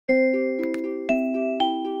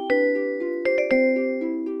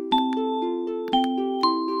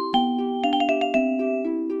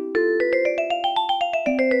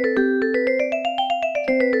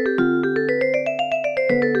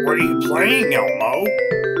playing, Elmo?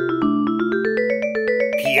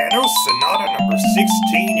 Piano Sonata number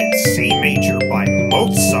 16 in C major by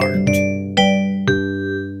Mozart.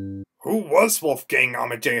 Who was Wolfgang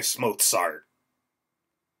Amadeus Mozart?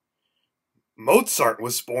 Mozart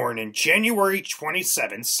was born on January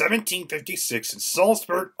 27, 1756 in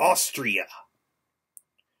Salzburg, Austria.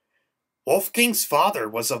 Wolfgang's father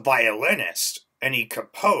was a violinist, and he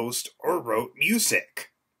composed or wrote music.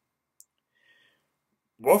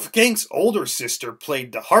 Wolfgang's older sister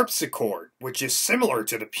played the harpsichord, which is similar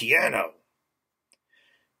to the piano.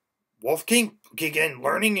 Wolfgang began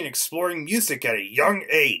learning and exploring music at a young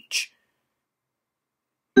age.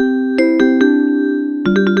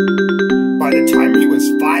 By the time he was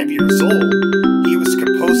 5 years old, he was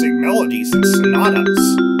composing melodies and sonatas.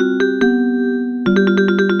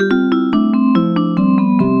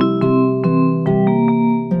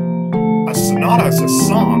 A sonata is a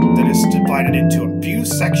song that is divided into a few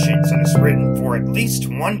sections and is written for at least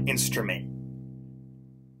one instrument.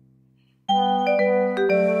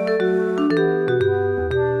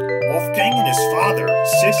 Wolfgang and his father and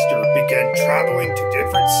sister began traveling to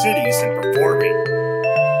different cities and performing.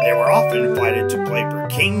 They were often invited to play for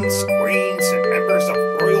kings, queens, and members of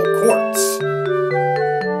royal courts.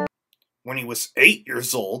 When he was 8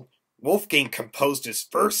 years old, Wolfgang composed his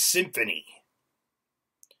first symphony.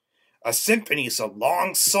 A symphony is a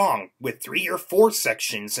long song with 3 or 4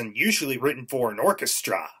 sections and usually written for an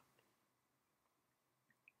orchestra.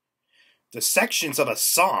 The sections of a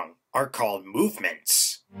song are called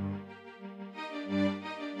movements.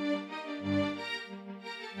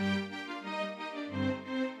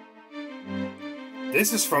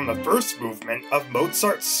 This is from the first movement of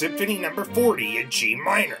Mozart's Symphony No. 40 in G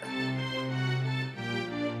minor.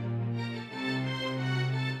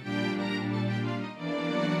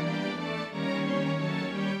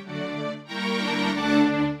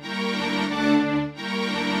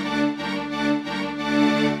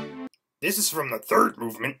 This is from the third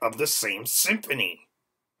movement of the same symphony.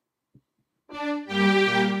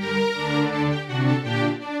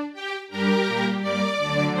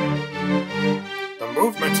 The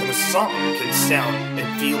movements in a song can sound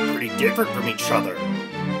and feel pretty different from each other.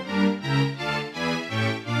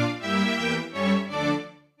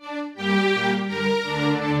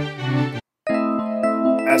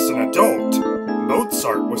 As an adult,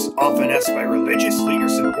 Mozart was often asked by religious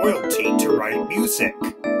leaders and royalty to write music.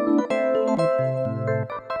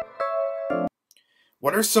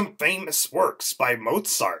 What are some famous works by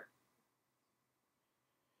Mozart?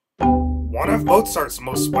 One of Mozart's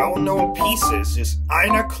most well-known pieces is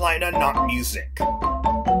Eine kleine Nachtmusik.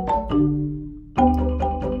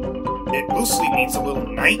 It loosely means a little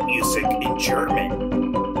night music in German.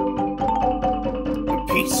 The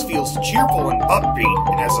piece feels cheerful and upbeat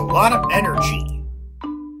and has a lot of energy.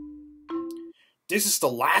 This is the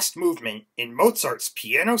last movement in Mozart's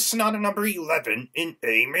Piano Sonata No. 11 in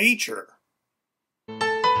A major.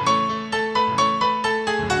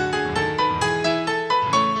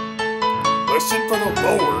 Listen for the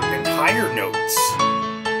lower and higher notes.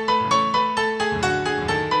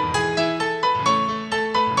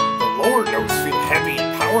 The lower notes feel heavy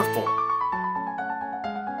and powerful,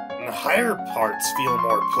 and the higher parts feel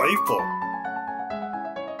more playful.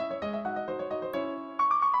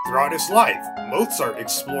 Throughout his life, Mozart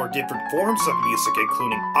explored different forms of music,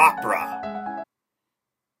 including opera.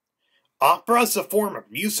 Opera is a form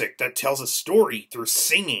of music that tells a story through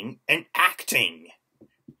singing and acting.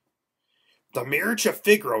 The Marriage of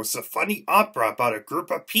Figaro is a funny opera about a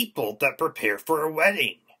group of people that prepare for a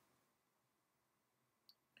wedding.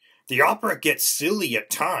 The opera gets silly at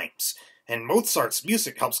times, and Mozart's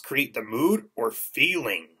music helps create the mood or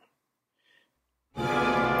feeling. In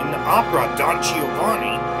the opera Don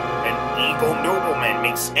Giovanni, an evil nobleman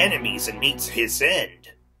makes enemies and meets his end.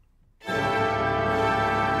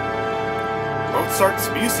 Mozart's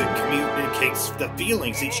music communicates the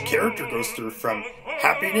feelings each character goes through, from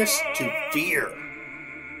happiness to fear.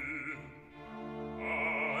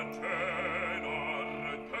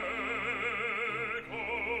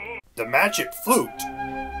 The Magic Flute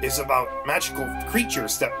is about magical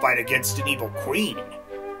creatures that fight against an evil queen.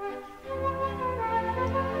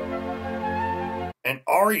 An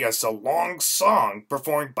aria is a long song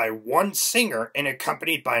performed by one singer and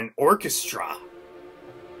accompanied by an orchestra.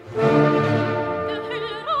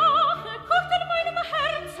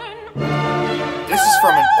 This is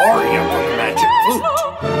from an aria from the Magic Flute.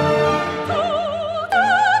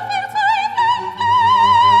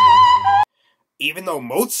 Even though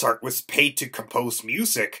Mozart was paid to compose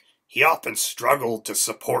music, he often struggled to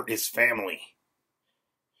support his family.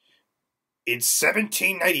 In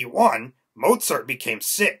 1791, Mozart became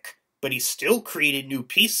sick, but he still created new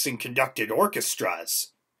pieces and conducted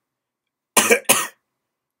orchestras.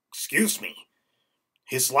 Excuse me.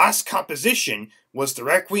 His last composition was the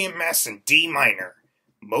Requiem Mass in D minor.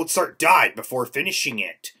 Mozart died before finishing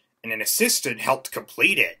it, and an assistant helped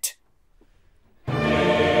complete it.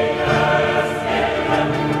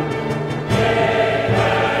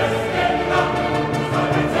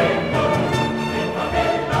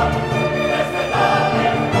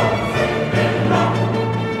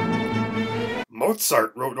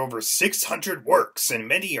 Mozart wrote over 600 works, and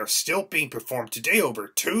many are still being performed today over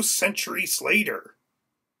 2 centuries later.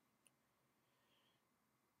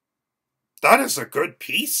 That is a good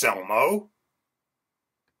piece, Elmo.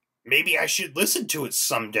 Maybe I should listen to it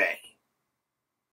someday.